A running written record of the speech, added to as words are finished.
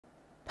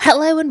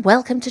Hello and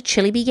welcome to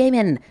Chilly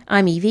Gaming.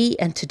 I'm Evie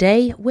and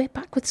today we're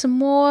back with some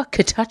more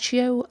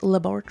Kitatcho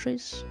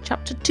Laboratories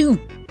Chapter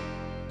 2.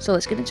 So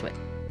let's get into it.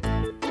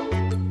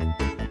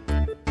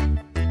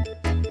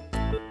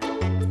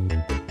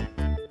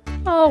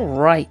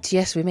 Alright,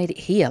 yes, we made it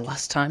here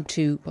last time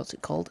to, what's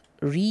it called?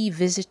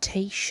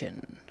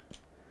 Revisitation.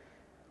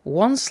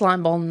 1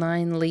 slime ball,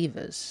 9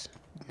 levers.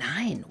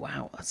 9?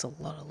 Wow, that's a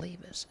lot of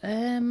levers.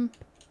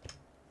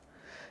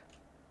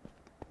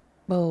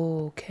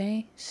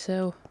 Okay,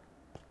 so...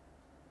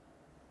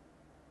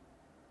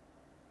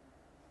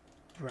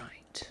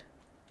 Right.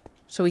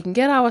 So we can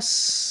get our...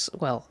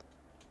 Well,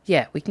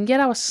 yeah, we can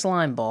get our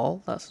slime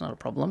ball. That's not a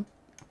problem.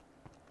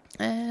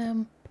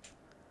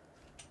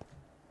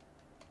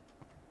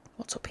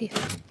 What's up here?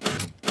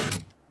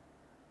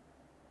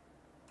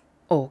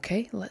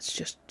 Okay, let's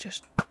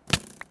just...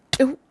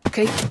 Oh,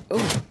 okay.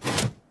 Oh.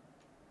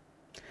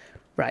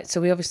 Right,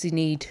 so we obviously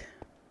need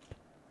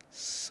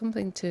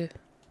something to...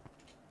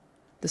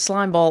 The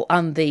slime ball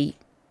and the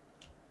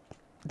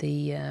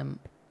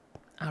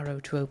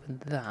arrow to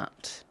open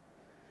that.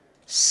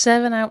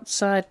 7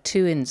 outside,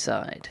 2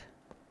 inside.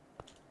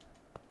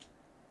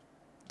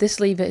 This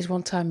lever is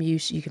 1-time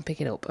use. You can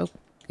pick it up.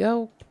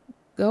 Oh,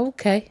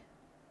 okay.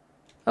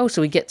 Oh,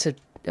 so we get to...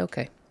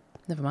 Okay,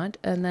 never mind.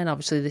 And then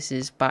obviously this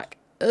is back...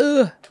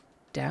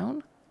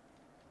 down.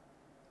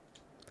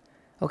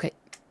 Okay,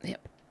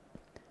 yep.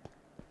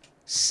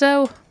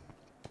 So...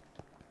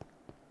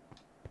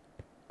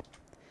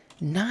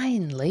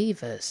 9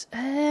 levers.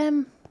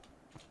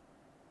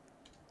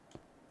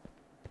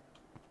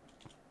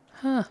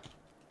 Huh.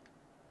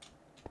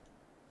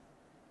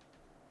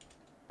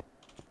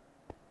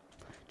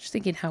 Just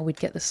thinking how we'd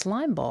get the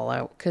slime ball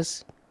out,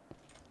 because...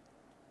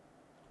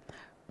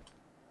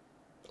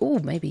 Oh,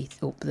 maybe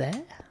up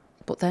there?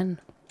 But then...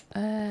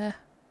 So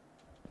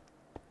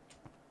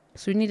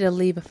we need a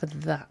lever for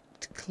that,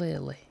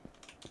 clearly.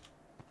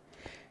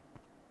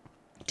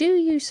 Do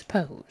you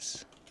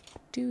suppose...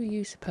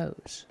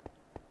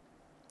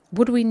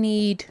 Would we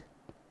need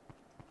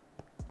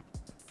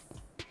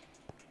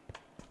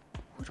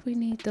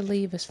the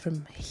levers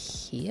from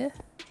here?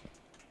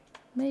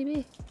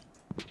 Maybe?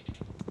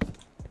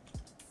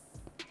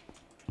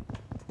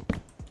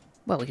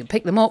 Well, we can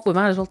pick them up. We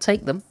might as well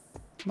take them.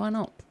 Why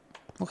not?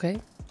 Okay.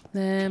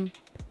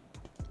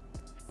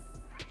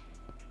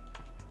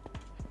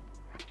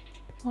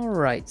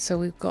 Alright, so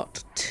we've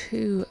got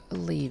 2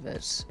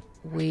 levers.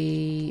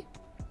 We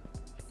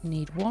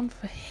need 1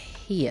 for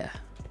here.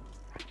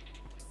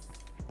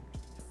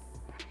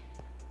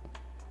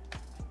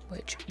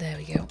 Which, there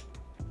we go.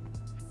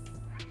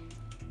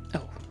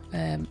 Oh,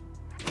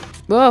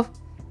 whoa!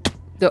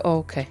 Oh,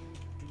 okay.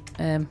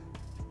 Do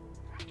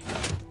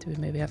we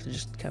maybe have to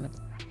just kind of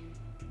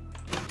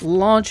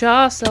launch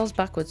ourselves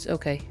backwards?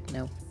 Okay,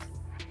 no.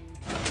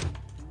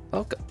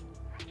 Okay.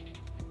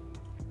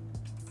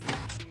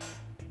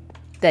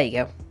 There you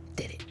go.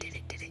 Did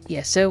it.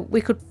 Yeah, so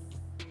we could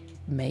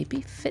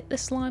maybe fit the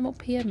slime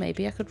up here.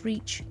 Maybe I could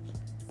reach.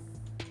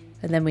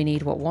 And then we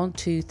need, what, 1,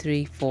 2,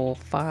 3, 4,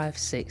 5,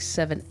 6,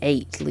 7,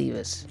 8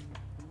 levers.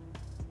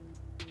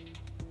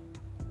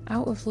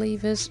 Out of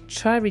levers.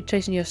 Try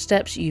retracing your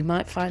steps. You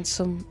might find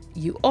some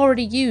you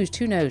already used.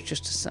 Who knows?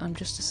 I'm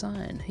just a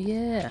sign.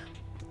 Yeah.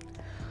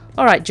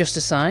 Alright, just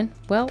a sign.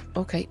 Well,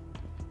 okay.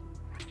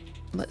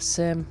 Let's,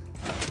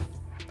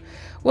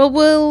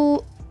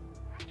 well,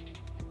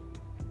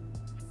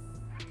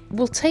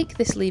 we'll take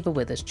this lever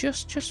with us,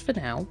 just for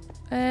now.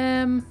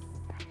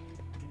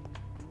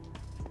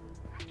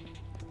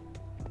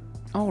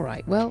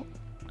 Alright, well,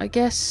 I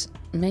guess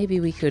maybe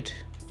we could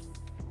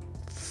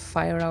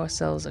fire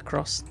ourselves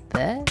across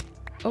there?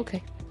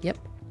 Okay, yep.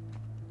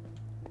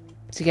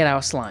 To get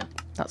our slime.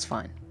 That's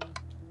fine.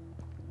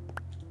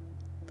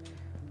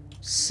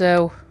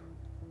 So,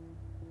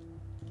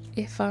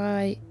 if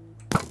I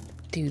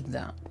do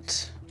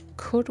that,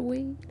 could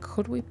we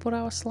put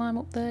our slime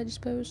up there, do you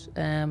suppose?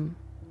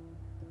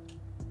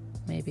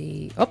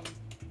 Maybe... Oh!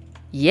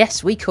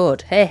 Yes, we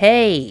could!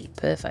 Hey!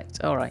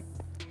 Perfect, alright.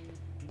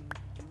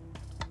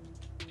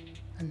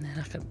 And then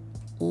I can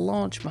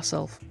launch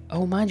myself.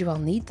 Oh, mind you, I'll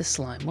need the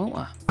slime, won't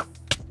I?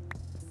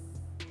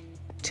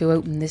 To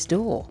open this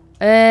door.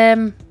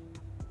 Crumbs.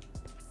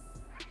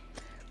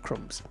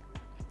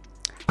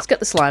 Let's get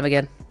the slime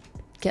again.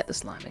 Get the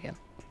slime again.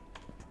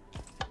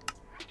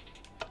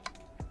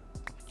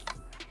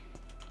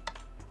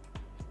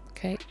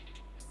 Okay.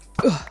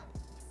 Ugh.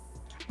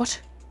 What?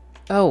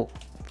 Oh,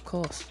 of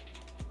course.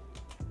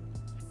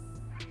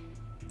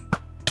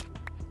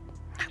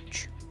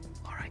 Ouch.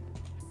 Alright.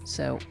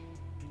 So...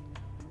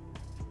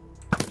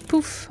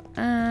 Poof,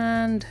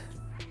 and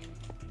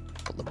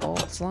put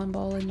the slime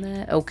ball in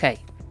there. Okay.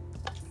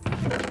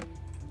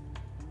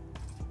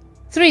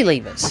 3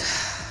 levers.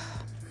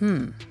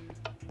 But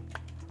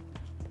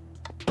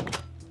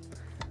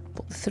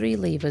the 3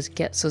 levers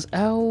gets us...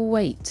 Oh,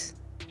 wait.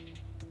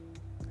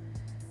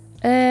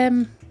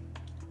 Do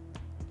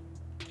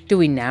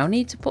we now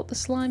need to put the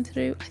slime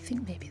through? I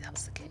think maybe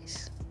that's the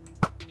case.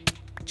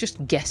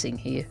 Just guessing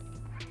here.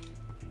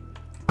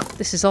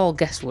 This is all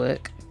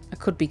guesswork. I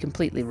could be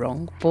completely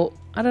wrong, but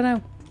I don't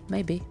know.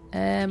 Maybe.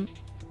 Okay.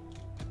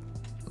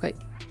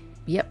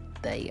 Yep,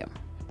 there you go.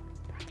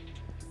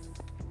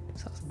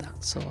 So that's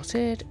that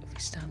sorted. If we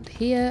stand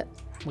here,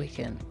 we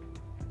can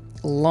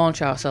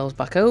launch ourselves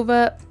back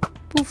over.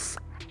 Poof.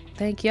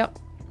 Thank you.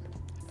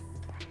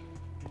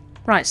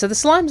 Right, so the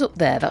slime's up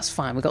there. That's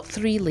fine. We've got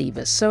 3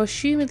 levers. So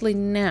assumedly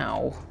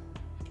now...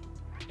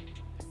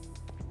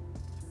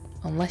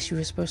 Unless you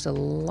were supposed to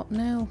lock...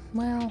 No,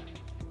 well...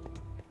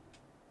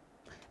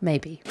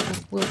 Maybe.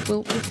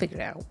 We'll figure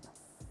it out.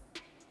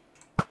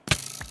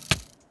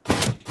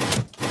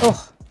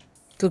 Oh,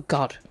 good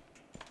God.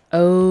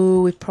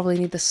 Oh, we probably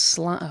need the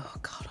slime. Oh,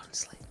 God,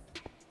 honestly.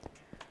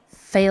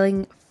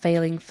 Failing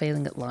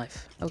at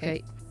life.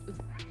 Okay.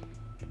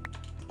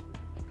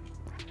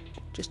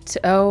 Just...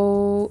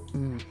 Oh...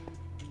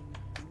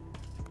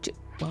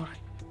 Alright.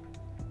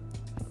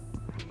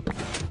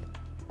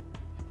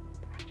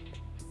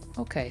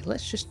 Okay,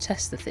 let's just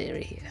test the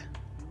theory here.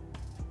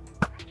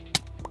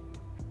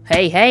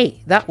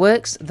 Hey, that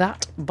works.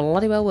 That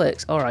bloody well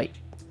works. Alright.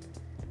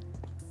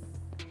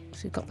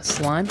 So we've got the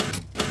slime.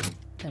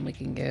 Then we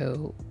can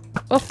go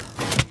up.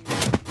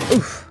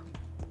 Oof.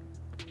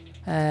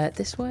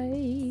 This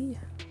way.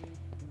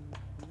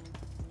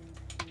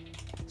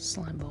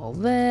 Slime ball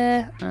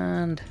there.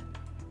 And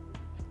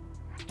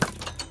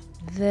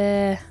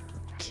there.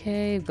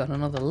 Okay, we've got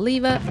another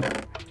lever.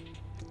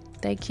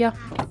 Thank you.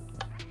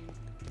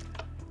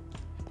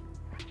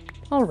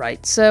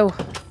 Alright, so...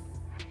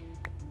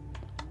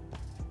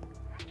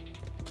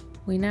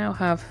 We now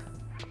have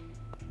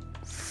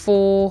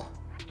 4.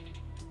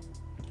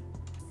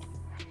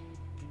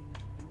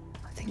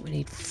 I think we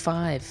need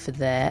 5 for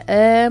there.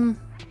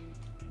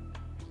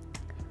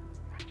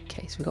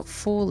 Okay, so we've got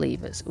 4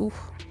 levers. Ooh.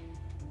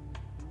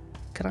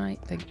 Can I?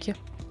 Thank you.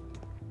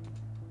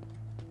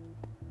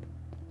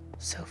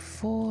 So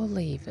 4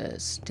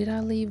 levers. Did I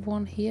leave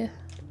one here?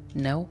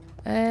 No.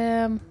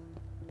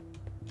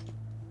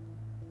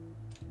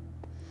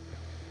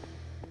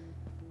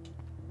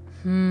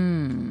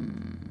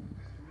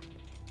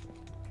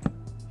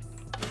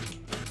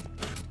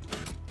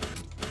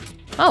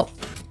 Oh.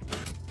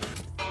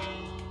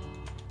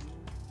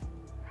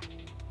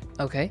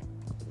 Okay.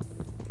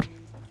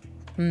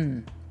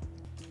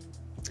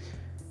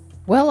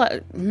 Well,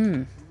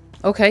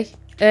 okay.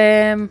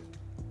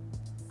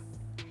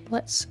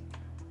 Let's...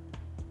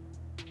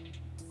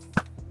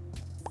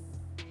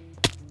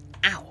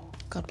 Ow.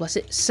 God bless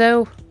it.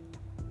 So...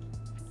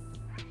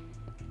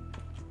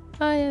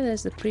 Oh yeah,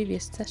 there's the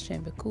previous test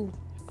chamber. Cool.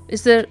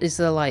 Is there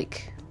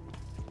like...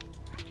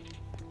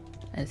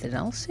 anything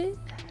else here?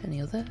 Any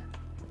other?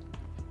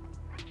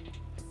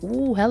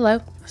 Ooh,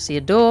 hello. I see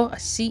a door. I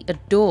see a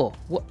door.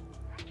 What?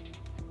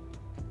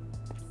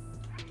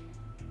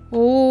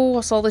 Oh,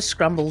 what's all this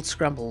scrambled?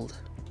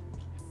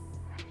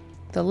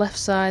 The left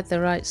side,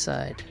 the right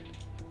side.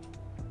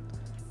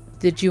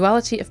 The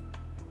duality of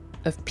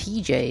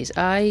PJs.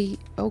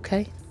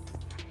 Okay.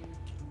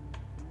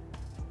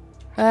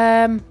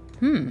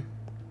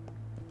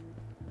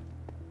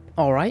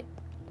 Alright.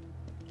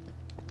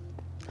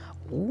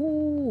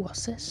 Ooh,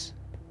 what's this?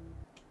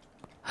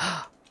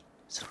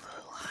 It's a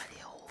little hidey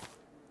hole.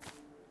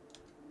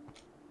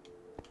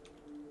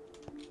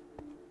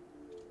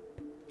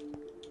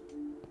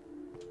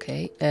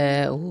 Okay,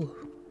 ooh.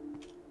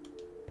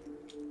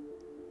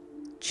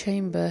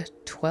 Chamber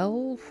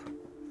 12?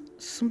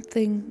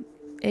 Something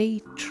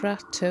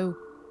Atrato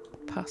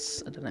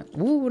Pass. I don't know.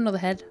 Ooh, another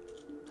head.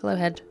 Hello,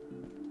 head.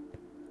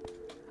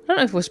 I don't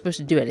know if we're supposed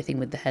to do anything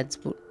with the heads,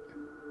 but...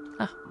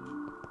 Ah.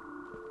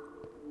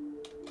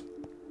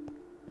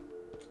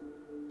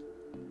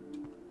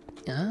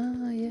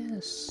 Ah,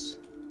 yes.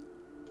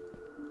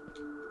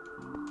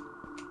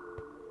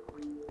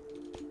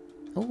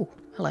 Oh,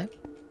 hello.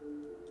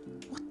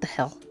 What the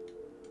hell?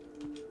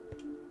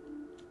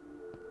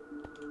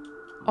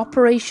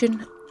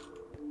 Operation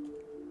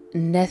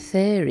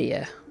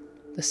Netheria.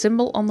 The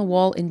symbol on the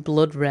wall in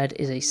blood red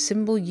is a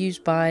symbol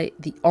used by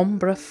the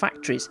Ombra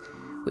factories,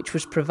 which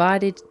was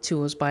provided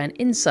to us by an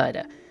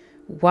insider.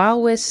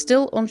 While we're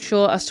still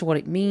unsure as to what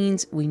it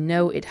means, we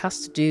know it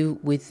has to do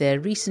with their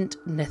recent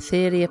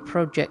Netheria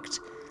project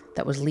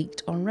that was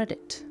leaked on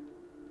Reddit.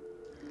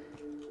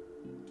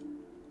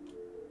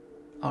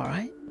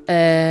 Alright.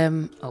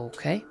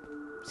 Okay.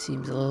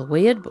 Seems a little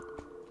weird, but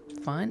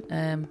fine.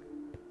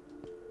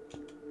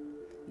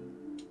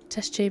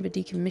 Test chamber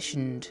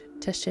decommissioned.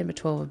 Test chamber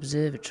 12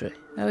 observatory.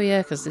 Oh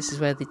yeah, because this is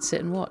where they'd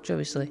sit and watch,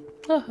 obviously.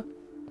 Oh.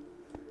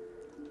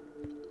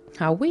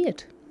 How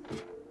weird.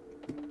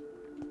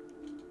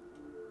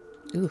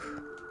 Ooh,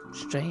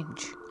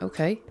 strange.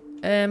 Okay.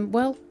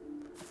 Well,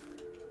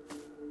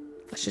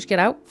 let's just get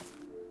out.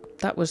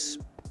 That was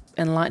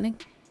enlightening,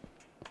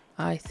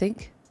 I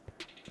think.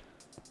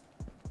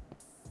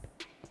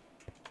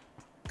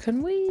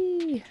 Can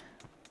we...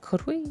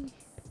 Could we...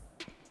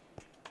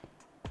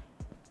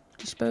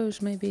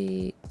 Dispose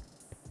maybe...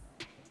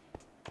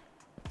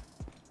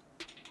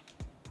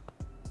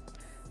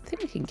 I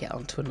think we can get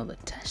onto another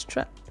test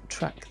track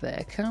track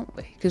there, can't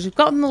we? Because we've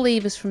gotten the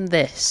levers from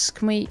this.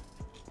 Can we... Do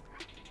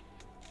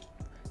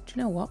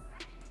you know what?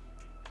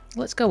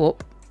 Let's go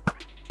up.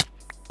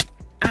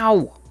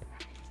 Ow!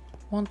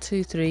 1,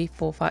 2, 3,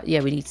 4, 5.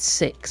 Yeah, we need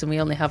 6 and we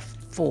only have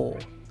 4.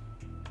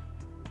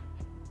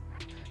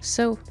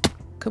 So,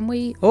 can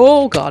we...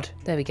 Oh, God.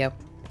 There we go.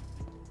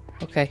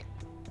 Okay.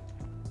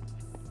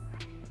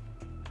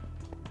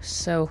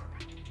 So...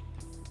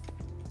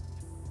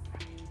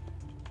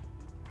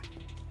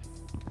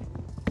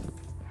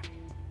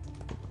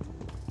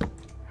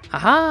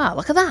 Aha!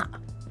 Look at that!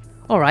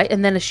 Alright,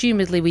 and then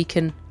assumedly we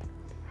can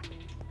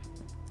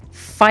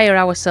fire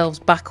ourselves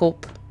back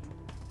up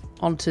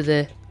onto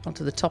the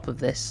top of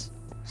this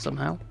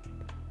somehow.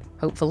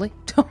 Hopefully.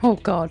 Oh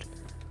God.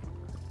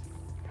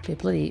 Be a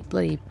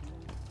bloody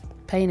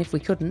pain if we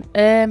couldn't.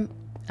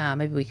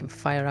 Maybe we can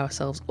fire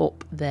ourselves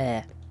up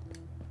there.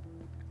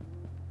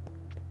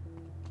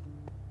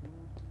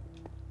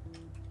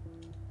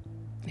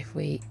 If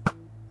we...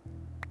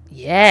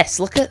 Yes,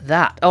 look at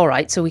that.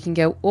 Alright, so we can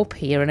go up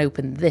here and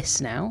open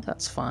this now.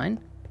 That's fine.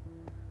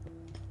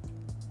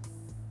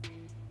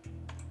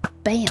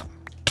 Bam!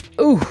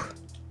 Ooh!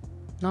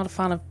 Not a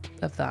fan of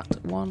that.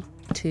 1,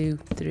 2,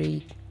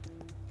 3,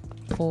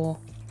 4,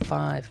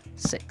 5,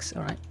 6.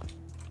 Alright.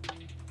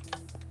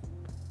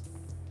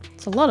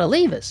 It's a lot of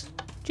levers.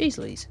 Jeez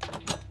Louise.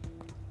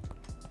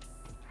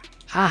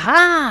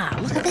 Haha!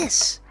 Look at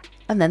this!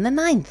 And then the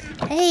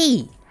 9th.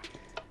 Hey!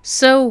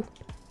 So...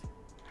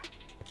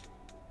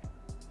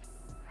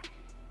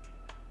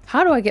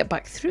 How do I get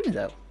back through,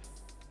 though?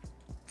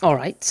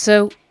 Alright,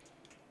 so...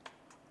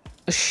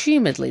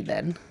 Assumedly,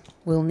 then,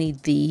 we'll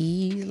need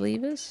these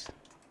levers.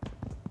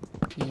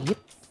 Yep.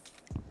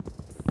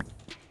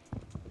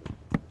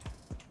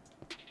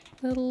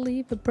 Little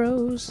lever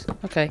bros.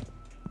 Okay.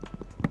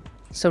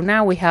 So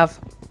now we have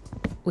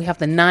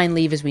the 9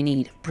 levers we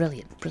need.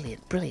 Brilliant,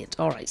 brilliant, brilliant.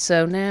 Alright,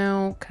 so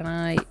now can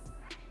I...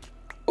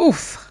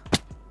 Oof!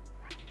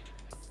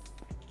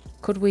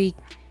 Could we...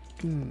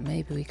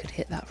 Maybe we could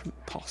hit that from...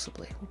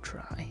 Possibly. We'll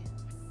try.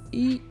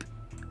 Eep.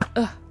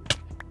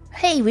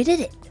 Hey, we did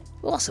it!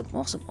 Awesome,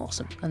 awesome,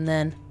 awesome. And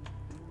then...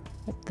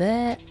 Up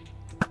there.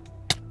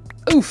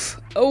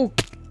 Oof! Oh!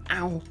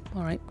 Ow!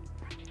 Alright.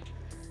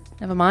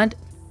 Never mind.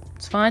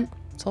 It's fine.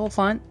 It's all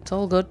fine. It's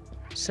all good.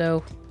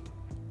 So...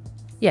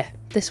 Yeah,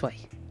 this way.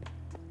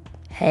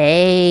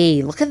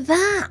 Hey! Look at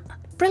that!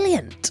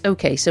 Brilliant!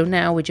 Okay, so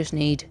now we just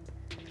need...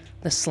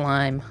 The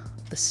slime.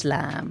 The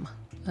slam.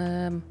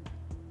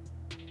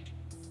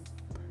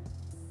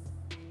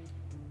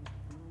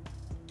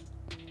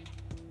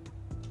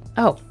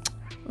 Oh,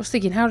 I was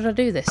thinking, how did I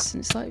do this? And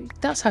it's like,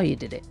 that's how you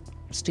did it.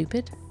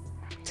 Stupid.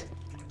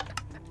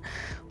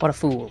 What a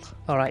fool.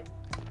 Alright.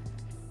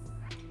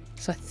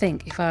 So I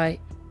think if I...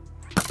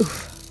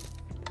 Oof.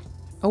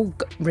 Oh,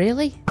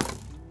 really?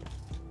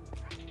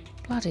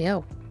 Bloody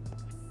hell.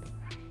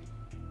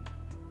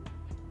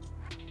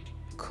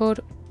 Could...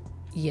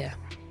 Yeah.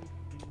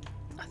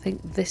 I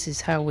think this is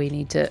how we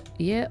need to...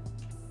 Yeah.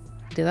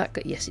 Did that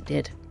go? Yes, it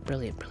did.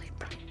 Brilliant, brilliant,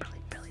 brilliant,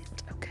 brilliant,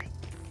 brilliant. Okay.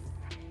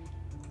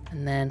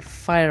 And then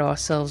fire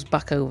ourselves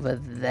back over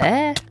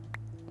there.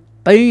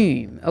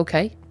 Boom!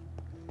 Okay.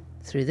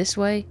 Through this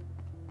way.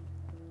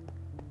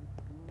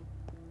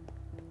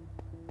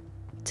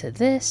 To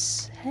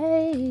this.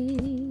 Hey!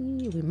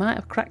 We might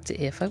have cracked it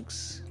here,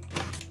 folks.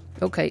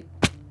 Okay.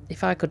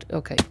 If I could...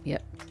 Okay.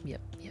 Yep.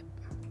 Yep. Yep.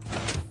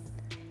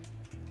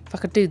 If I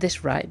could do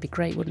this right, it'd be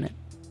great, wouldn't it?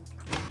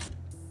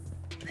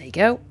 There you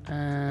go.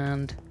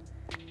 And...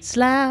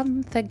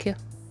 Slam! Thank you.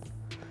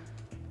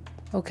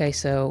 Okay,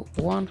 so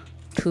 1,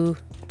 2,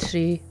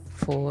 3,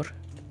 4,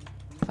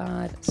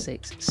 5,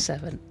 6,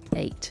 7,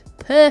 8.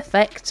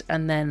 Perfect!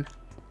 And then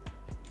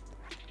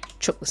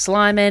chuck the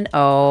slime in.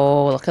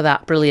 Oh, look at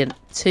that. Brilliant.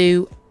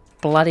 2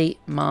 bloody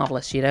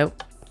marvellous, you know.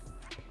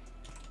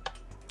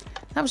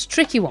 That was a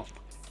tricky one.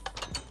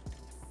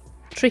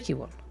 Tricky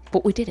one.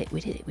 But we did it.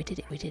 We did it. We did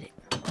it. We did it.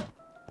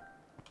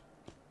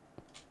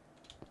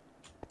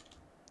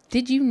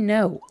 Did you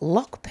know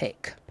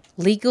lockpick?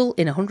 Legal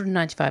in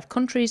 195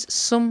 countries.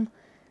 Some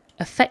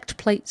effect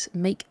plates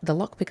make the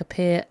lockpick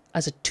appear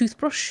as a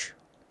toothbrush.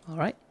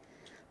 Alright.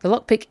 The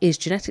lockpick is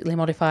genetically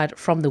modified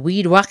from the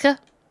weed whacker.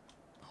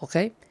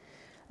 Okay.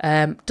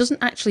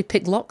 Doesn't actually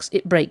pick locks,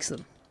 it breaks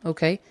them.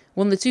 Okay.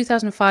 Won the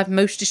 2005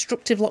 Most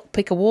Destructive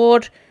Lockpick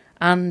Award.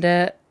 And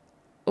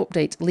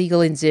update,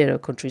 legal in 0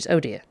 countries. Oh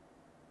dear.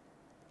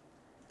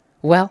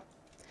 Well.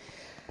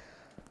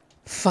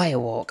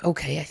 Firewalk.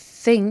 Okay, I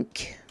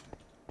think...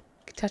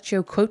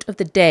 Kitatcho quote of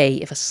the day.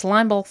 If a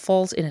slime ball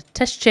falls in a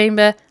test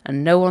chamber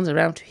and no one's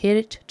around to hear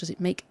it, does it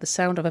make the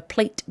sound of a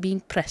plate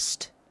being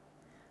pressed?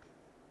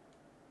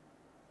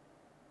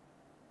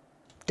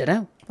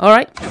 Dunno.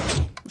 Alright.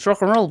 Let's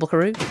rock and roll,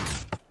 buckaroo. Look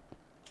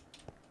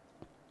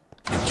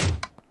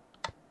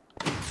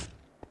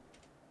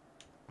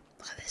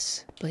at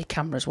this. Bloody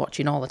camera's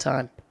watching all the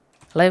time.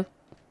 Hello?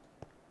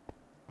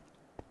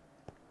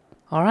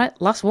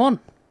 Alright, last one.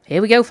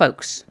 Here we go,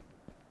 folks.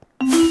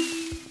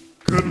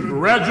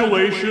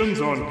 Congratulations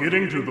on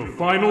getting to the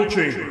final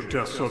chamber,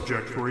 Test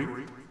Subject 3.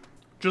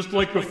 Just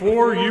like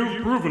before,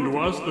 you've proven to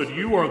us that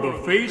you are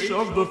the face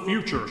of the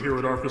future here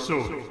at our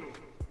facility.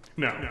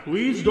 Now,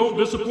 please don't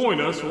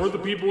disappoint us or the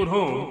people at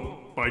home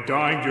by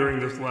dying during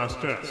this last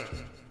test.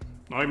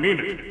 I mean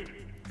it.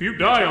 If you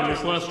die on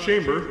this last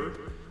chamber,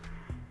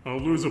 I'll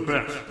lose a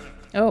bet.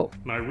 Oh.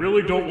 And I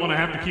really don't want to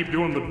have to keep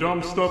doing the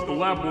dumb stuff the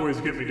lab boys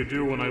get me to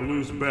do when I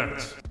lose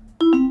bets.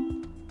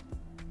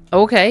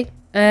 Okay.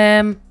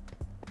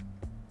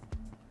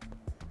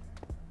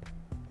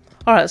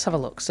 Alright, let's have a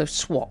look. So,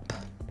 swap.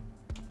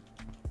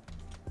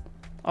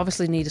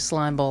 Obviously need a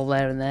slime ball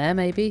there and there,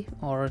 maybe.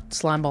 Or a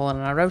slime ball and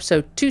an arrow.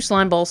 So, 2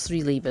 slime balls,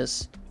 3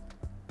 levers.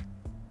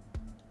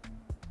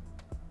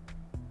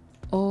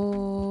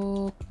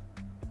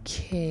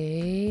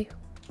 Okay.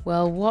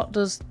 Well, what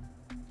does...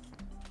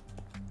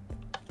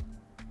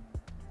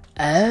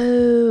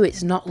 Oh,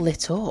 it's not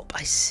lit up.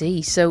 I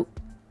see. So,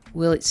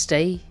 will it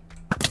stay?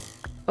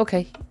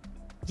 Okay.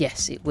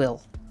 Yes, it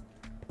will.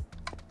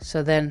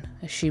 So then,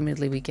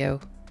 assumedly, we go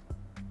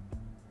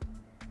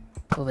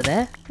over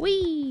there.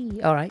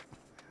 Whee! Alright.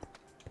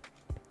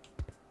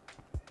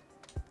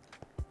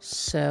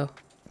 So,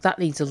 that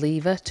needs a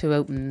lever to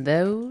open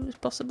those,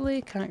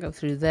 possibly. Can't go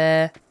through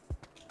there.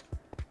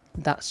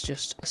 That's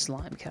just a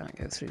slime, can't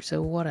go through.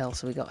 So, what else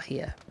have we got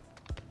here?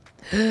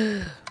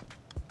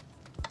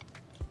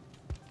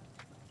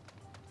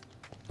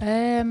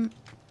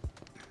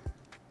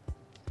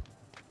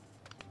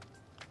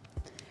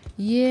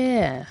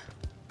 Yeah.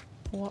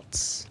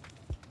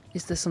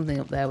 Is there something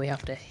up there we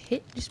have to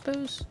hit, I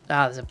suppose?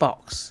 Ah, there's a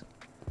box.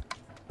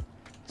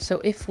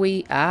 So if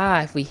we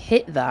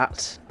hit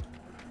that,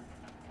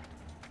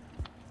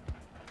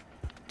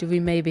 do we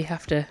maybe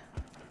have to...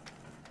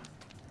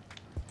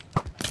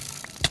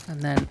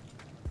 And then...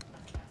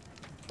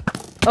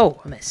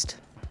 Oh, I missed.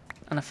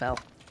 And I fell.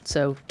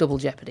 So, double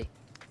jeopardy.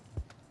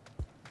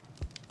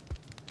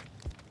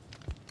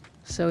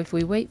 So if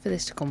we wait for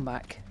this to come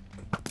back...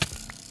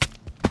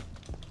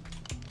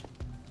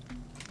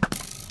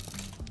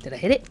 Did I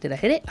hit it? Did I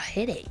hit it? I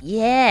hit it.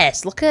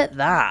 Yes, look at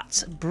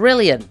that.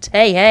 Brilliant.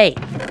 Hey, hey.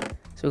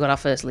 So we got our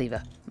first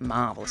lever.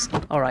 Marvellous.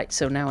 Alright,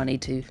 so now I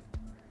need to...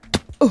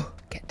 Oh,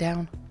 get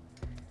down.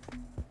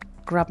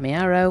 Grab my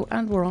arrow,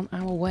 and we're on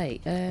our way.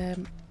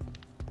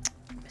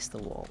 Missed the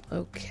wall.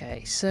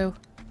 Okay, so...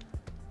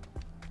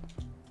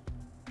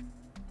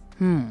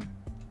 Do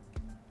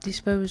you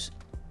suppose...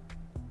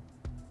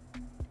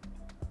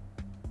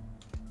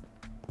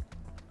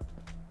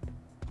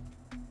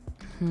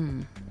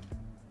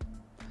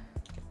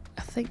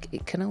 I think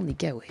it can only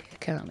go here,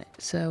 can't it?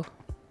 So...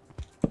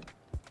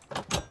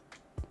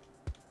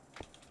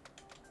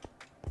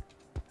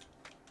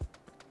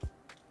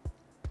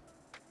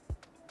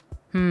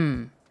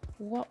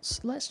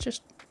 Let's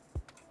just...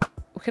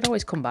 We can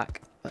always come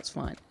back. That's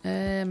fine.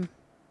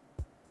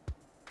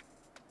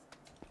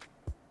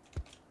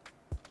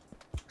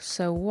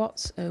 So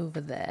what's over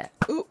there?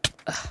 Ooh.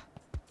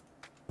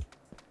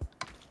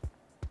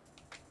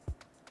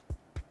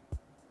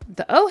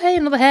 Oh, hey,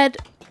 another head.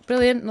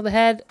 Brilliant, another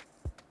head.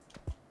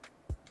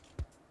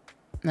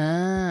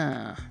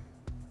 Ah.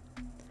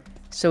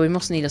 So we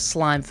must need a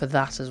slime for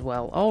that as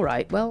well.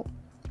 Alright, well.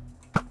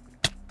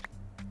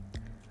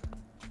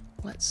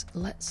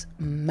 Let's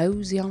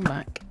mosey on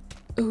back.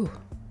 Ooh.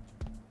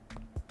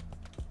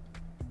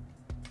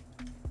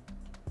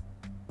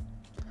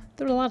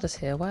 There are ladders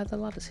here. Why are there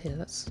ladders here?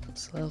 That's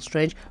a little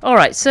strange.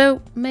 Alright,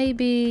 so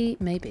maybe.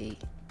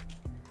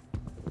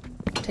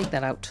 Take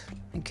that out.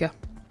 Thank you.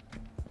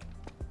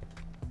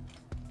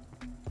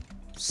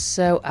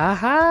 So,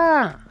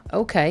 aha!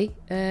 Okay.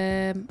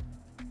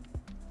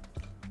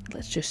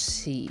 Let's just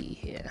see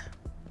here.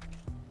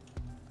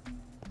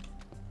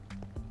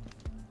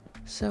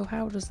 So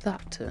how does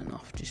that turn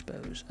off, do you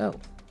suppose? Oh,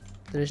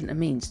 there isn't a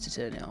means to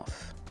turn it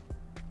off.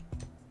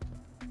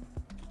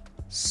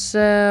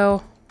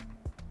 So...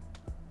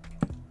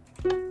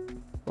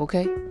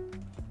 Okay.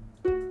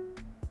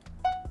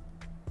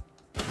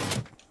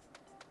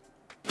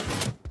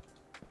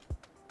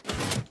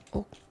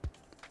 Oh.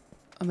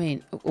 I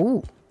mean...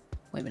 Oh!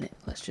 Wait a minute,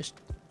 let's just...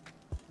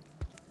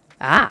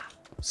 Ah!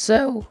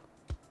 So...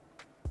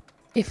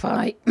 If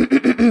I...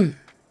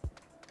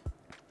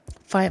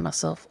 fire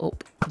myself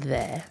up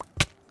there.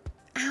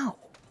 Ow!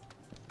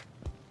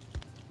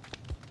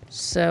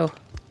 So...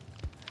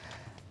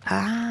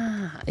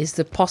 Ah! Is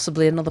there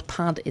possibly another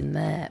pad in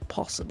there?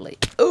 Possibly.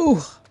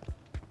 Oh!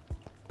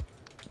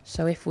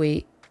 So if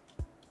we...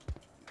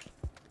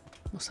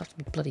 Must have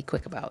to be bloody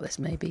quick about this,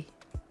 maybe.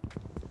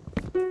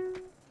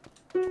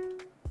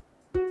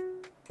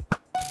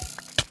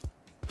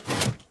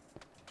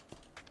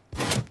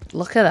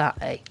 Look at that,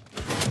 eh?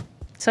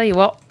 Tell you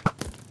what,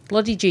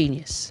 bloody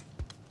genius.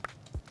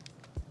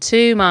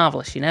 Too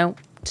marvellous, you know?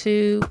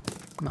 Too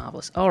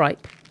marvellous. Alright.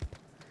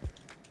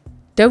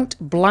 Don't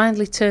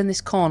blindly turn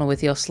this corner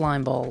with your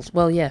slime balls.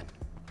 Well, yeah.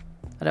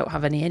 I don't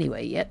have any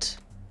anyway yet.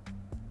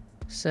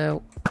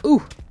 So,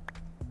 ooh.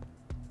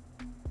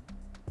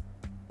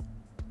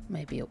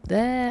 Maybe up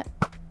there.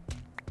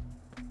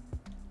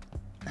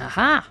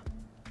 Aha!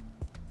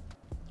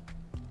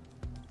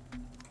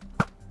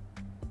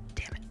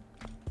 Damn it.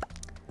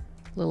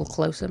 A little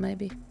closer,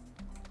 maybe.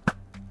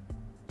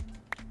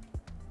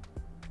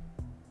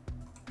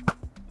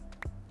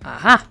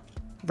 Aha!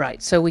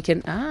 Right, so we can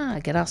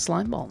get our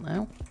slime ball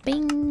now.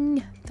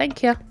 Bing!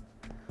 Thank you.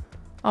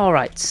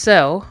 Alright,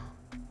 so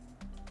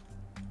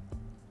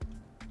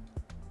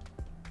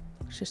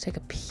let's just take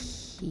a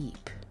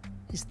peep.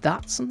 Is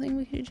that something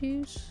we could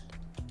use?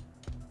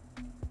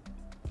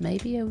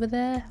 Maybe over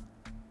there?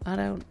 I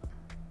don't...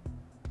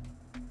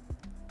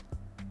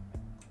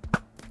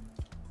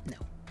 No.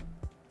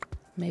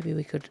 Maybe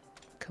we could...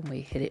 Can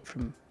we hit it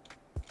from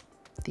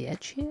the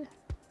edge here?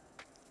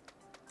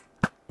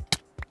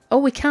 Oh,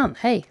 we can.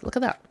 Hey, look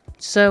at that.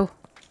 So...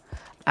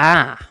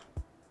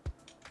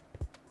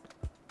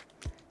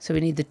 So we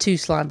need the 2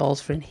 slime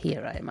balls for in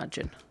here, I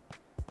imagine.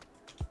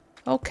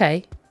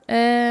 Okay.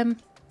 Well,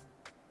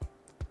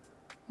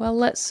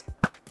 let's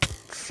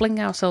fling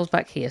ourselves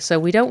back here. So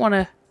we don't want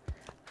to...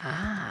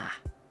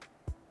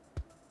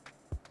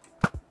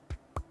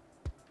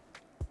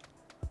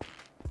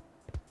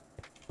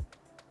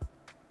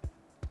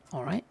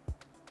 Alright.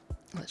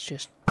 Let's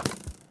just...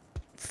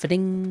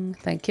 Fitting.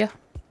 Thank you.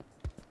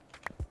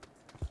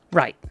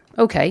 Right.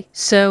 Okay.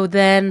 So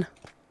then...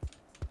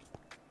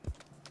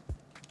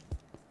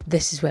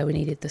 This is where we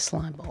needed the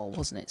slime ball,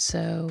 wasn't it?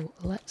 So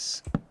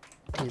let's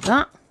do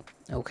that.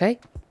 Okay.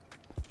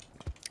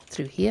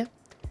 Through here.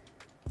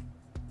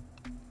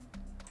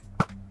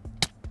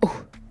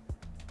 Oh.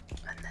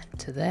 And then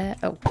to there.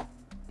 Oh.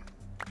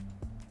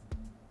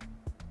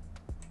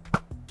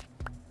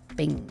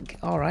 Bing.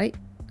 Alright.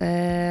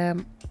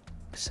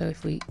 So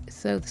if we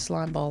throw the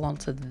slime ball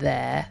onto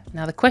there.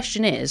 Now the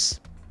question is...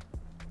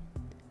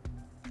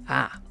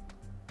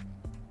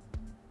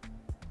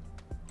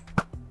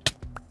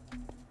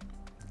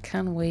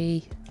 Can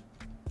we...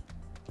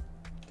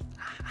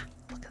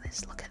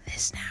 look at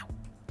this now.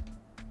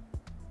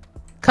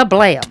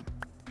 Kablam!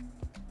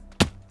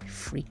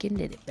 Freaking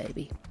did it,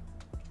 baby.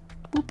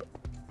 Boop.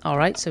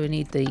 Alright, so we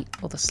need the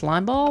other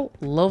slime ball.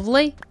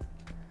 Lovely.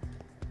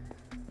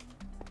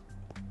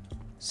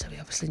 So we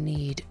obviously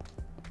need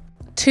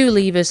 2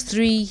 levers,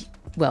 2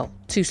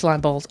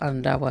 slime balls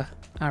and our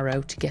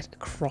arrow to get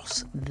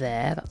across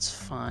there. That's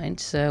fine.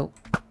 So...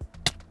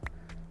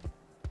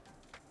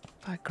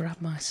 I grab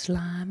my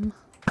slime.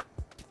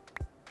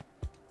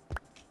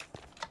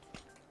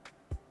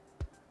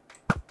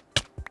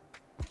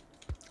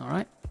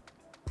 Alright.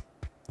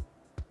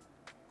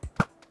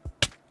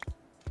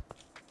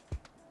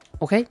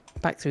 Okay,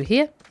 back through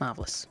here.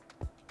 Marvellous.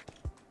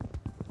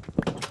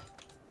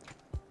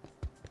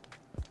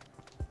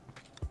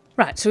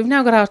 Right, so we've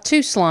now got our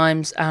 2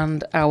 slimes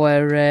and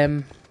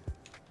our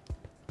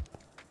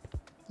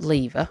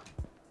lever.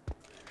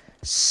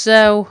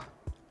 So...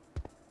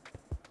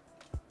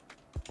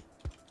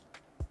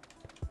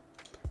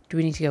 Do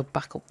we need to go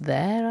back up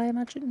there, I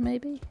imagine,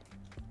 maybe?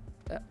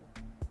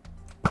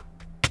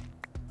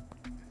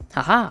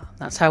 Haha,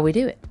 that's how we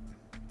do it.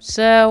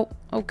 So,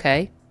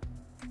 okay.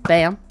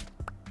 Bam.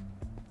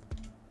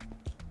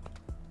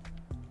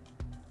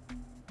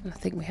 And I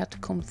think we had to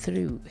come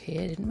through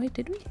here, didn't we?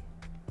 Did we?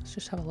 Let's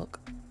just have a look.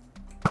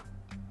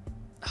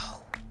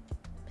 Oh,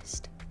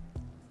 missed.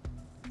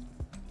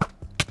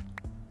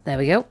 There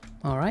we go.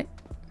 Alright.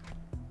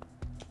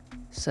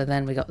 So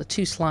then we got the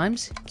 2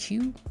 slimes.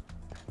 Q.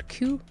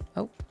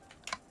 Oh.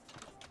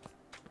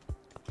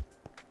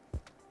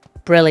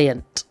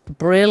 Brilliant.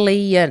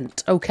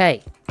 Brilliant.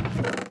 Okay.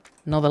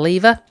 Another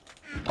lever.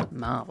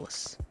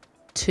 Marvellous.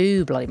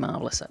 2 bloody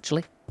marvellous,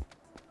 actually.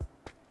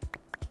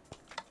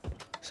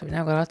 So we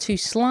now got our 2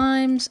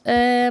 slimes.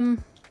 I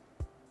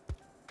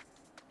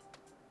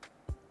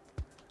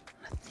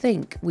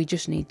think we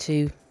just need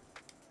to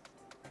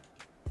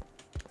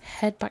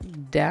head back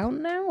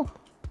down now.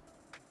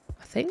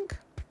 I think.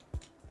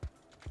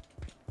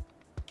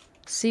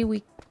 See,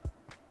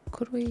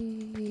 could we,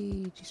 do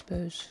you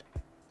suppose,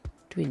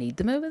 do we need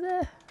them over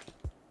there?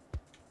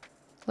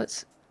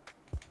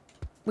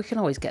 We can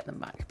always get them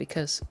back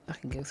because I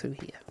can go through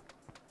here.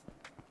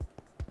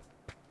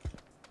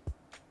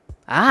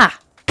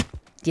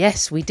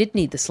 Yes, we did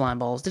need the slime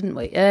balls, didn't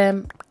we?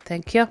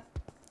 Thank you.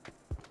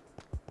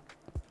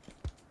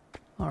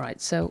 Alright,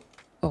 so,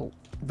 oh,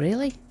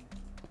 really?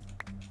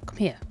 Come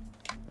here.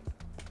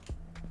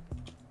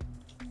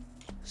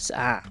 So,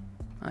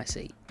 I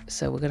see.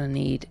 So we're going to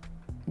need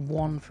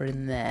 1 for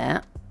in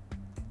there.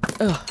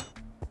 Ugh.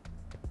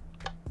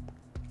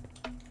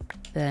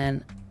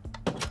 Then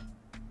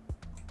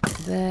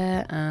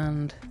there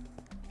and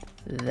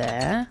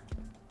there.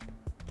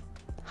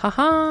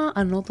 Haha!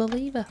 Another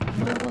lever.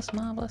 Marvellous,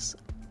 marvellous.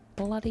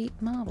 Bloody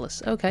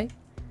marvellous. Okay.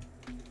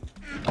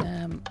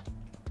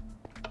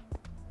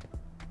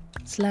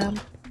 Slam.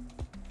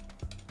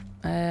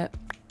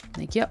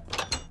 Thank you.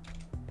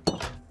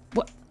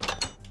 What?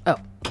 Oh.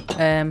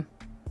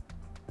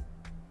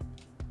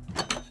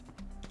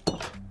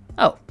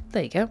 Oh,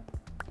 there you go.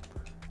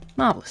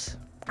 Marvellous.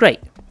 Great.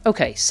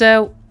 Okay,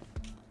 so...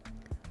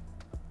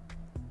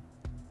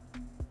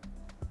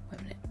 Wait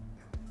a minute.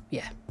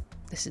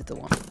 this is the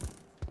one.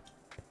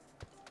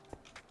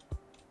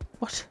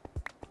 What?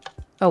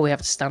 Oh, we have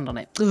to stand on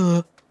it.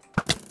 Ugh.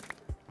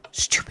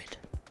 Stupid.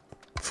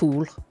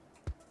 Fool.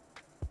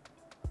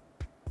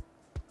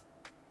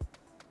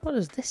 What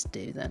does this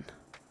do then?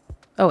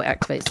 Oh, it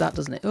activates that,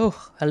 doesn't it?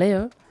 Oh,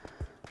 hello.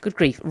 Good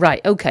grief.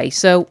 Right, okay,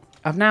 so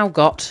I've now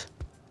got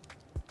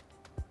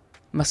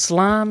my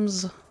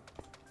slams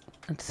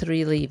and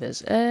 3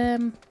 levers.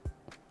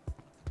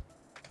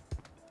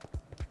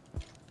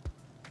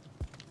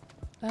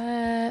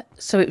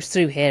 So it was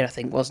through here, I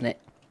think, wasn't it?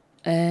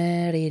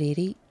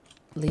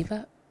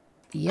 Lever.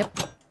 Yep.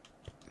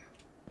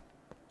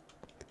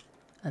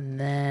 And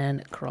then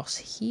across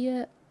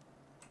here.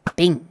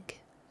 Bing.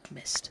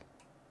 Missed.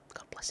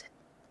 God bless it.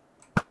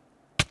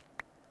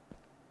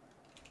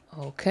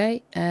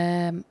 Okay.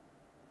 And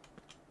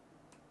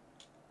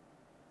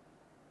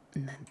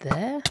then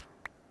there.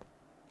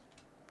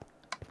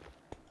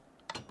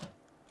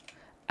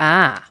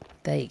 Ah,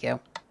 there you go.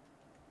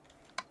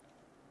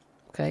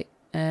 Okay.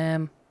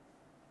 Then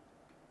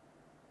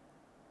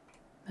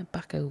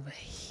back over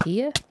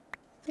here, I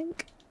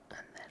think,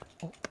 and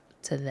then up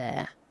to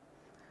there.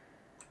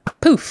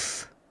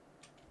 Poof!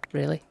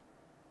 Really?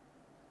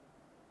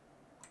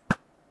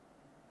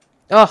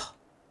 Oh!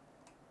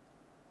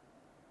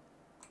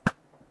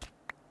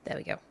 There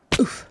we go.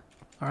 Oof!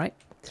 Alright,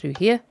 through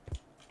here.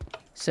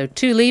 So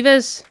 2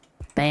 levers.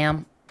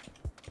 Bam.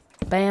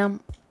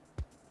 Bam.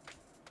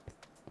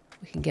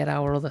 We can get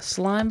our other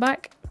slime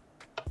back.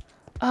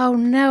 Oh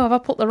no, have I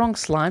put the wrong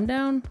slime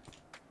down?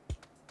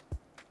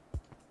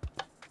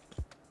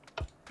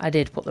 I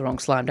did put the wrong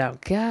slime down.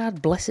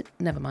 God bless it.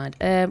 Never mind.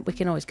 We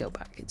can always go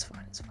back. It's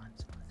fine, it's fine,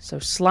 it's fine. So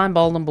slime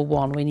ball number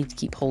 1 we need to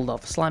keep hold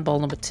of. Slime ball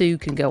number 2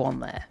 can go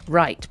on there.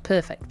 Right,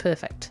 perfect,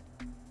 perfect.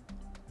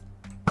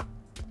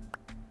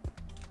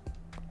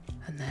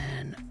 And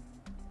then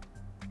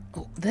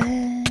up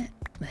there.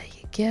 There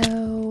you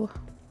go.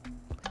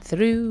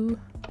 Through.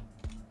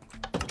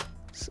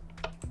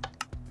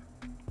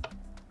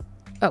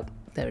 Oh,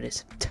 there it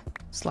is.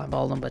 Slime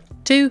ball number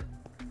 2.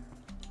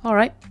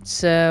 Alright,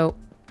 so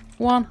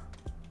 1,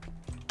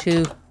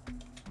 2.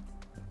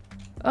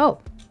 Oh.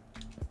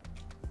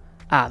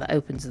 Ah, that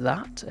opens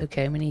that.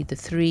 Okay, we need the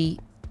three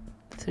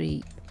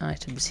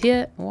items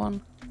here.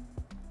 1,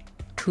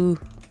 2,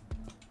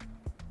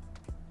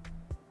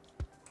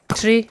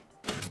 3.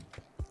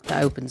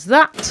 That opens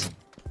that.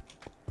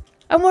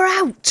 And we're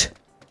out!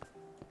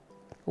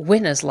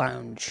 Winner's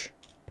Lounge.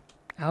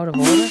 Out of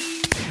order.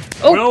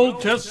 Oh. Well,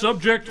 test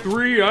subject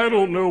 3, I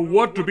don't know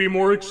what to be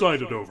more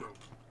excited over.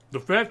 The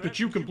fact that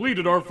you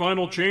completed our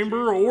final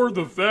chamber, or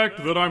the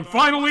fact that I'm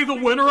finally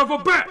the winner of a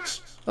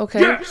bet!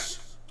 Okay.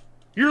 Yes!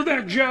 Hear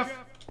that, Jeff?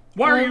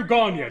 Why are you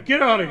gone yet?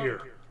 Get out of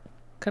here!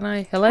 Can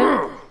I?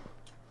 Hello?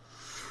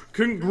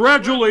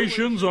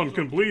 Congratulations on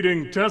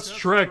completing Test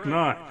Track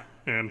 9.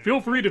 And feel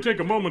free to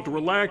take a moment to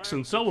relax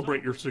and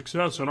celebrate your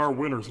success in our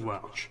Winner's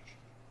Lounge.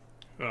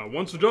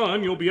 Once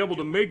done, you'll be able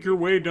to make your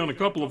way down a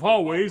couple of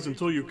hallways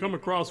until you come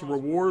across a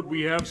reward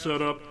we have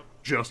set up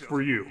just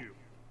for you.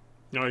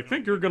 Now, I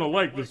think you're going to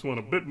like this one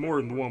a bit more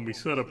than the one we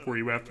set up for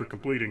you after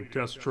completing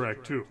Test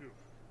Track 2.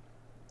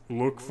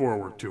 Look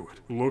forward to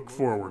it. Look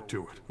forward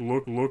to it.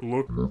 Look.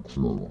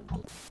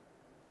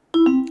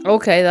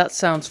 Okay, that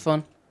sounds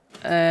fun.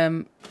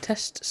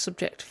 Test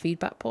subject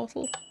feedback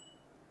portal.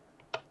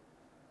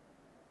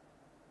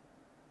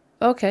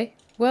 Okay.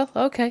 Well,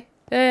 okay.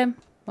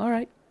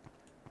 Alright.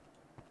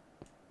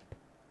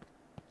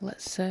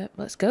 Let's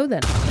go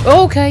then.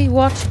 Okay,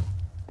 what?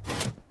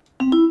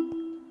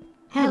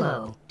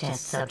 Hello,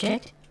 test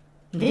subject.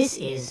 This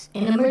is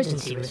an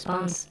emergency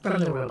response from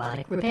the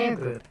robotic repair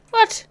group.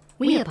 What?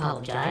 We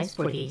apologize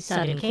for the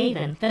sudden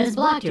cave-in that has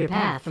blocked your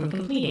path from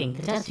completing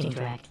the testing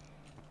track.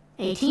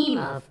 A team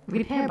of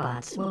repair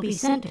bots will be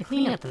sent to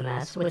clean up the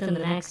mess within the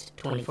next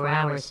 24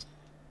 hours.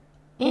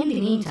 In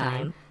the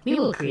meantime, we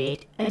will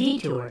create a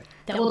detour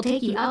that will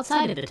take you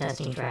outside of the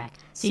testing track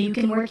so you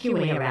can work your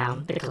way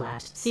around the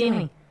collapsed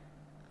ceiling.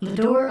 The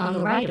door on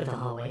the right of the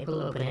hallway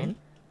will open in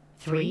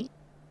 3,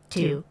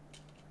 2,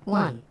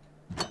 1.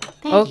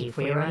 Thank you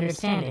for your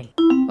understanding.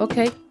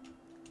 Okay.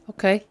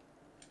 Okay.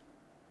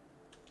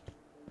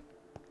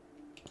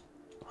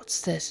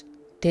 What's this?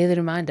 Daily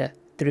reminder.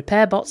 The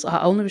repair bots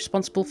are only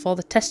responsible for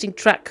the testing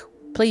track.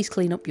 Please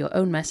clean up your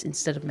own mess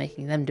instead of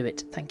making them do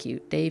it. Thank you.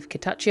 Dave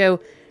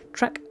Kitatcho,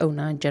 Track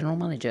 09 General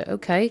Manager.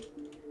 Okay.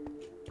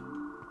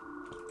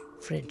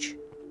 Fridge.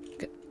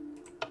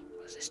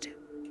 What does this do?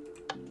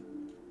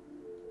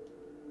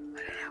 I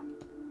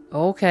don't know.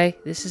 Okay,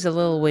 this is a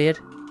little weird.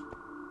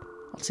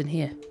 What's in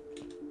here?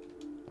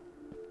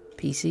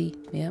 PC.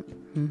 Yep.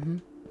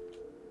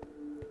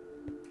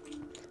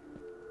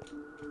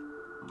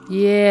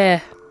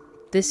 Yeah.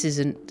 This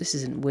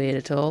isn't weird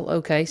at all.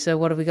 Okay, so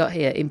what have we got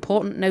here?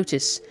 Important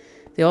notice.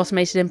 The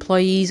automated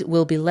employees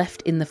will be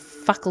left in the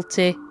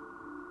faculty.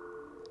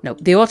 No,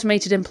 the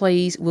automated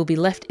employees will be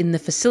left in the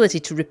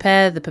facility to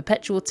repair the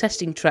Perpetual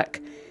testing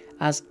track,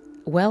 as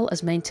well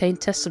as maintain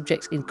test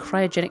subjects in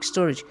cryogenic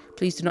storage.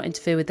 Please do not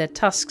interfere with their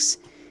tasks.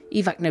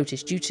 Evac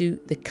notice. Due to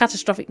the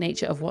catastrophic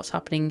nature of what's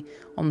happening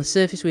on the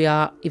surface, we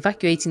are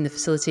evacuating the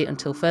facility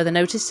until further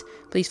notice.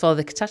 Please follow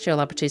the Kitatcho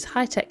Laboratories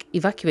high-tech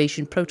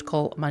evacuation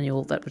protocol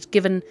manual that was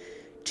given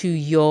to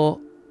your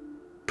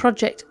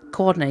project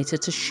coordinator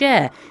to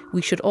share.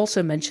 We should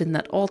also mention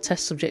that all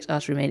test subjects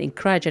are to remain in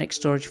cryogenic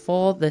storage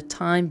for the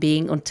time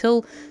being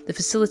until the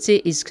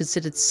facility is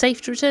considered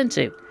safe to return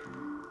to.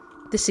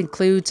 This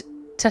includes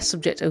test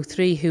subject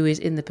 03, who is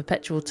in the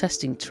Perpetual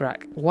testing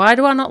track. Why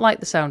do I not like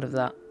the sound of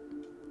that?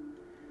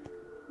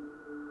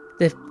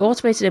 The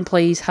automated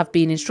employees have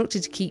been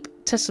instructed to keep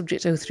test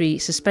subject 03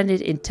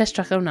 suspended in test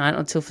track 09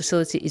 until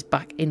facility is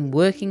back in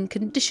working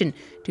condition.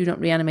 Do not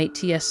reanimate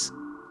test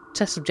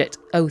subject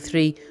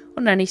 03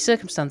 under any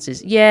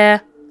circumstances. Yeah.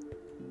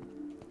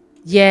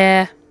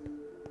 Yeah.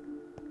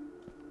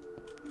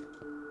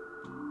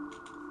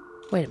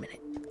 Wait a minute.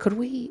 Could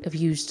we have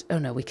used... Oh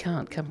no, we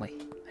can't, can we?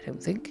 I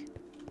don't think.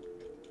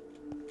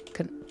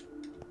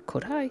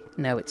 Could I?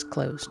 No, it's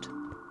closed.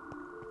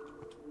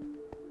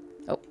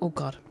 Oh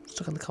god.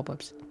 Stuck on the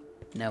cobwebs.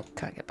 No,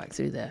 can't get back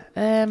through there.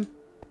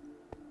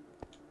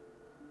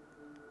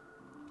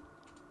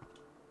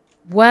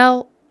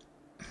 Well...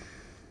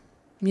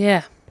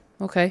 Yeah.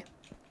 Okay.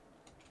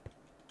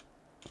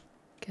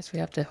 Guess we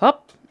have to...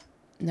 Hop!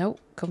 No,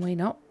 can we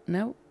not?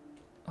 No.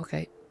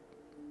 Okay.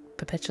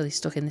 Perpetually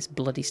stuck in this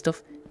bloody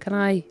stuff. Can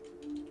I...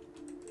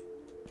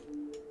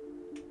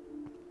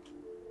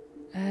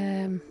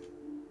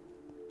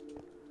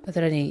 Are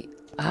there any...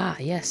 Ah,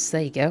 yes,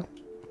 there you go.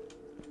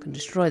 Can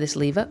destroy this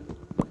lever.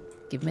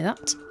 Give me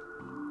that. Is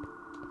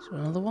there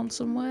another one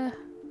somewhere?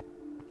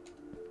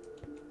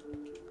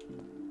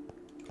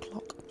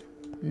 Clock.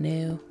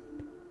 No.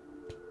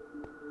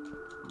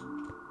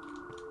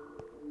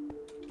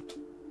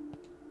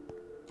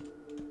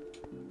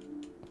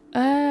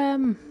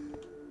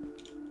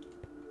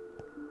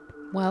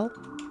 Well.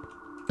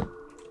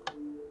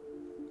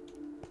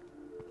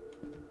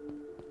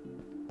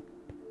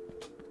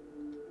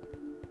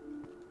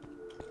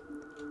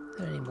 Are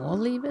there any more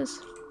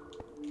levers?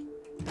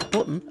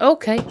 Button.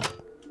 Okay.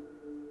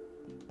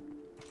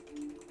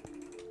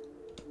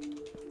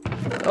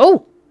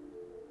 Oh!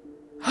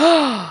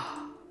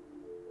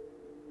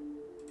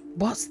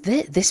 What's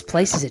this? This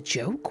place is a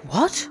joke?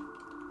 What?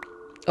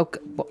 Okay.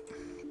 What?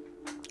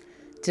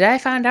 Today I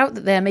found out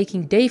that they are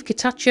making Dave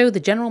Kitatcho the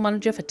general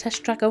manager for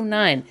Test Track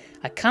 09.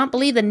 I can't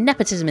believe the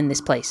nepotism in this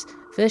place.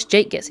 First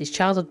Jake gets his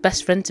childhood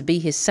best friend to be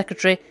his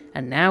secretary,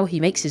 and now he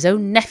makes his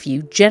own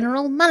nephew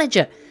general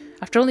manager,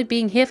 after only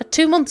being here for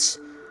 2 months.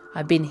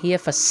 I've been here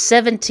for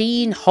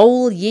 17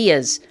 whole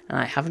years, and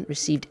I haven't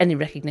received any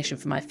recognition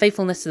for my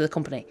faithfulness to the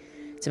company.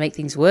 To make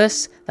things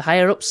worse, the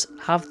higher-ups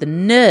have the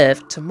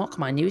nerve to mock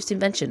my newest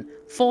invention,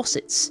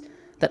 faucets,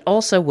 that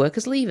also work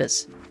as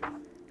levers.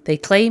 They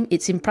claim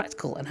it's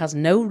impractical and has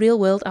no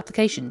real-world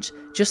applications.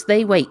 Just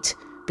they wait,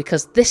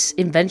 because this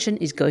invention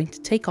is going to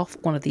take off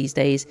one of these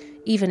days,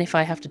 even if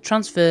I have to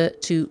transfer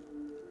to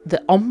the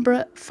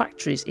Ombra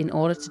factories in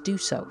order to do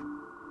so.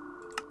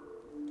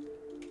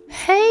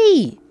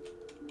 Hey!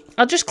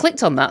 I just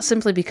clicked on that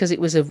simply because it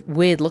was a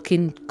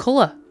weird-looking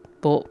colour.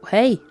 But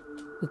hey,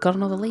 we've got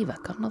another lever.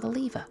 Got another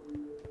lever.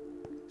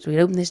 So we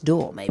can open this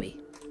door, maybe.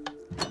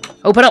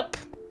 Open up!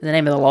 In the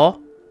name of the law.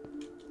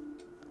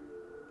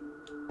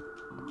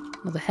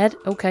 Another head,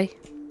 okay.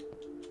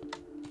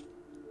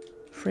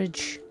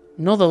 Fridge.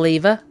 Another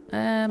lever.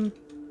 Alright.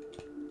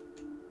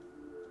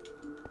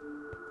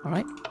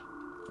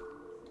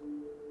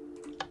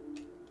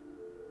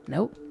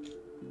 Nope.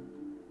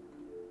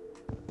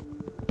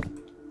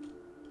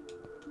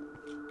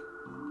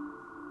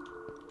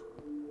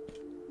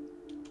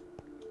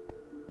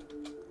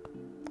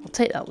 I'll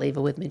take that lever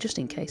with me just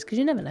in case, because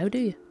you never know, do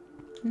you?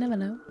 You never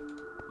know.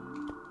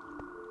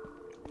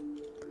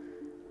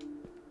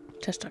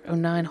 Test track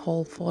 09,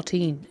 hall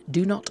 14.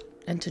 Do not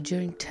enter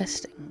during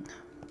testing.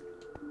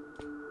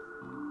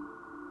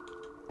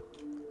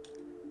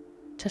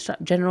 Test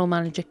track general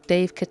manager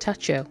Dave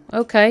Kitatcho.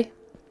 Okay.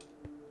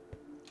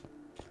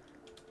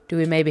 Do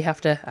we maybe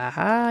have to...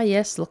 Aha,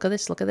 yes, look at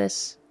this, look at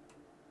this.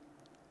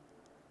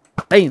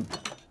 Boom.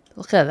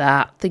 Look at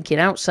that. Thinking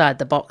outside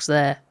the box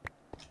there.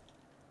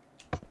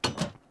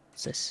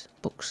 What's this?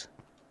 Books.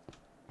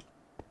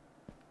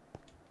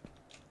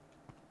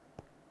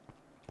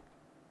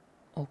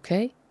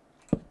 Okay.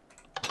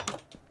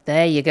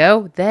 There you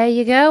go. There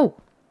you go.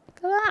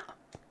 Look at that.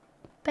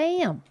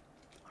 Bam.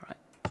 Alright.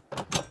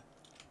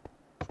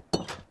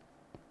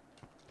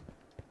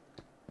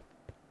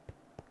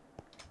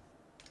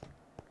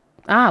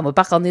 Ah, we're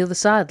back on the other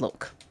side,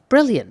 look.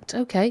 Brilliant.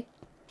 Okay.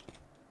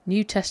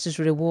 New testers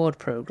reward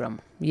program.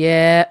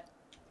 Yeah.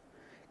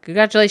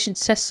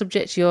 Congratulations, test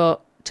subjects. Your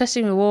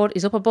testing reward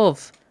is up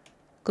above.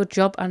 Good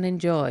job and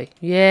enjoy.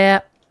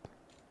 Yeah.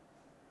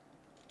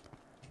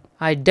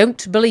 I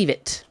don't believe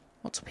it.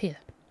 What's up here?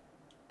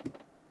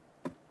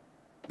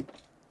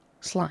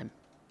 Slime.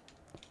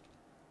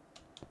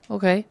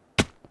 Okay.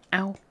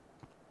 Ow.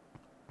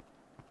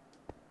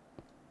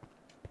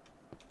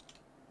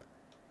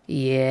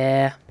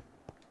 Yeah.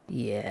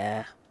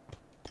 Yeah.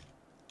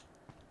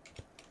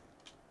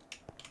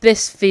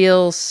 This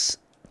feels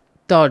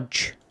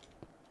dodge.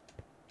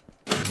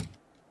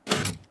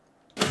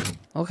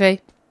 Okay.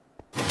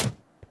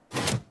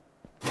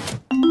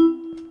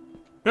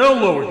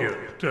 Hello again,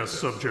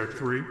 Test Subject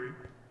 3.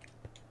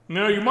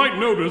 Now, you might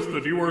notice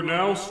that you are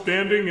now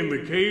standing in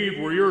the cave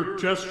where your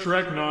Test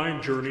Track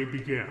 9 journey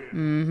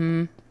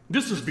began.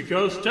 This is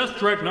because Test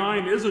Track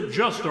 9 isn't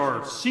just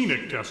our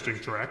scenic testing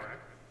track,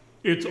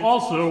 it's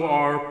also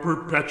our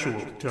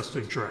perpetual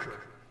testing track.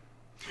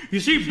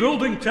 You see,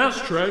 building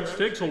test tracks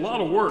takes a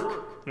lot of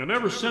work, and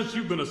ever since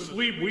you've been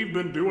asleep, we've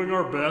been doing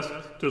our best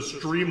to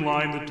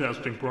streamline the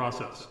testing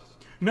process.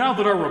 Now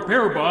that our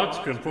repair bots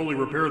can fully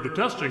repair the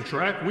testing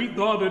track, we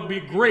thought it'd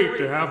be great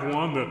to have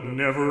one that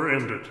never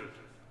ended.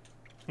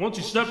 Once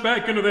you step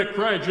back into that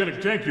cryogenic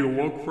tank you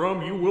awoke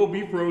from, you will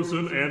be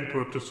frozen and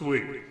put to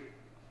sleep.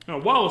 Now,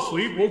 while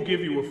asleep, we'll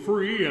give you a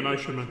free, and I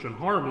should mention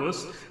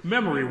harmless,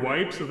 memory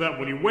wipe so that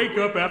when you wake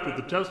up after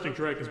the testing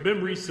track has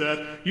been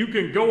reset, you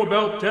can go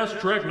about Test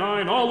Track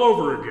 9 all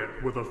over again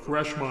with a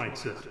fresh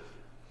mindset.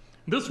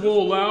 This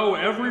will allow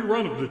every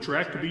run of the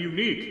track to be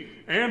unique,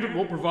 and it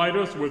will provide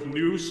us with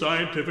new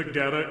scientific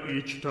data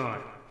each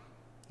time.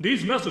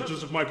 These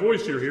messages of my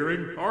voice you're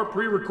hearing are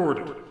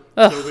pre-recorded,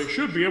 so they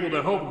should be able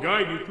to help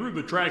guide you through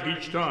the track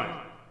each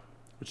time,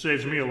 which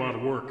saves me a lot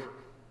of work.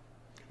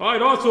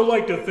 I'd also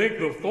like to thank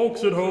the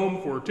folks at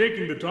home for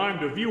taking the time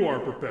to view our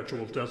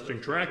perpetual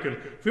testing track, and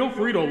feel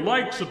free to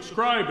like,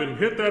 subscribe, and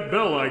hit that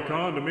bell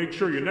icon to make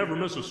sure you never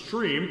miss a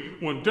stream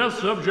when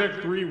Test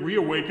Subject 3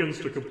 reawakens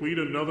to complete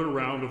another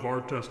round of our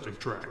testing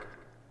track.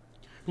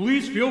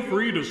 Please feel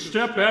free to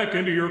step back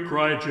into your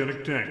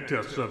cryogenic tank,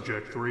 Test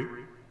Subject 3.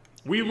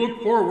 We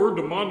look forward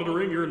to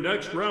monitoring your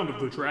next round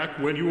of the track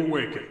when you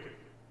awaken.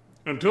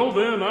 Until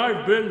then,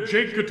 I've been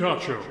Jake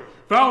Kitatcho,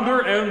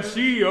 founder and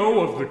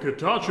CEO of the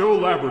Kitatcho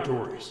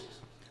Laboratories.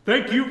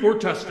 Thank you for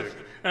testing,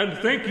 and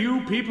thank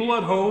you people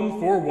at home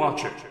for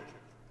watching.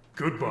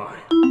 Goodbye.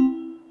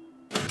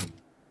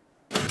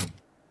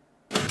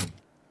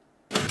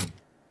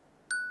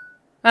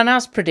 And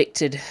as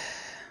predicted.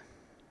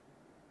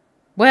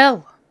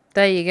 Well,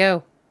 there you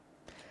go.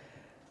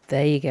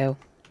 There you go.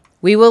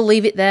 We will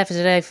leave it there for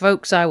today,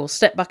 folks. I will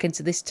step back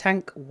into this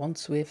tank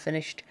once we're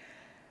finished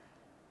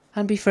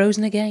and be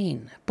frozen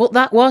again. But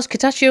that was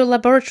Kitatcho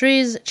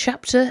Laboratories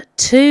Chapter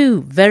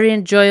 2. Very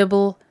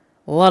enjoyable.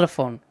 A lot of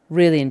fun.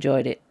 Really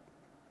enjoyed it.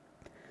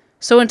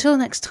 So until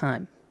next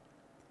time,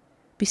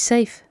 be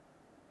safe,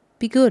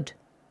 be good,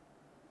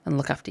 and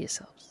look after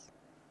yourselves.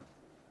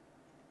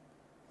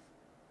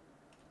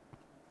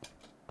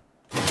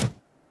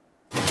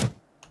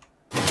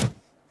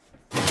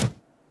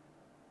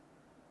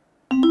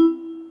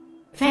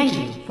 Thank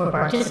you for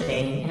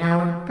participating in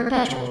our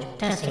Perpetual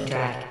testing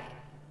track.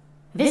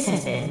 This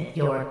has been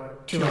your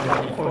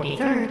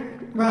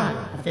 243rd run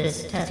of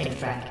this testing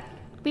track.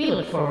 We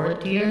look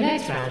forward to your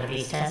next round of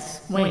these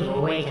tests when you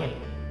awaken.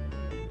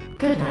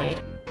 Good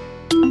night.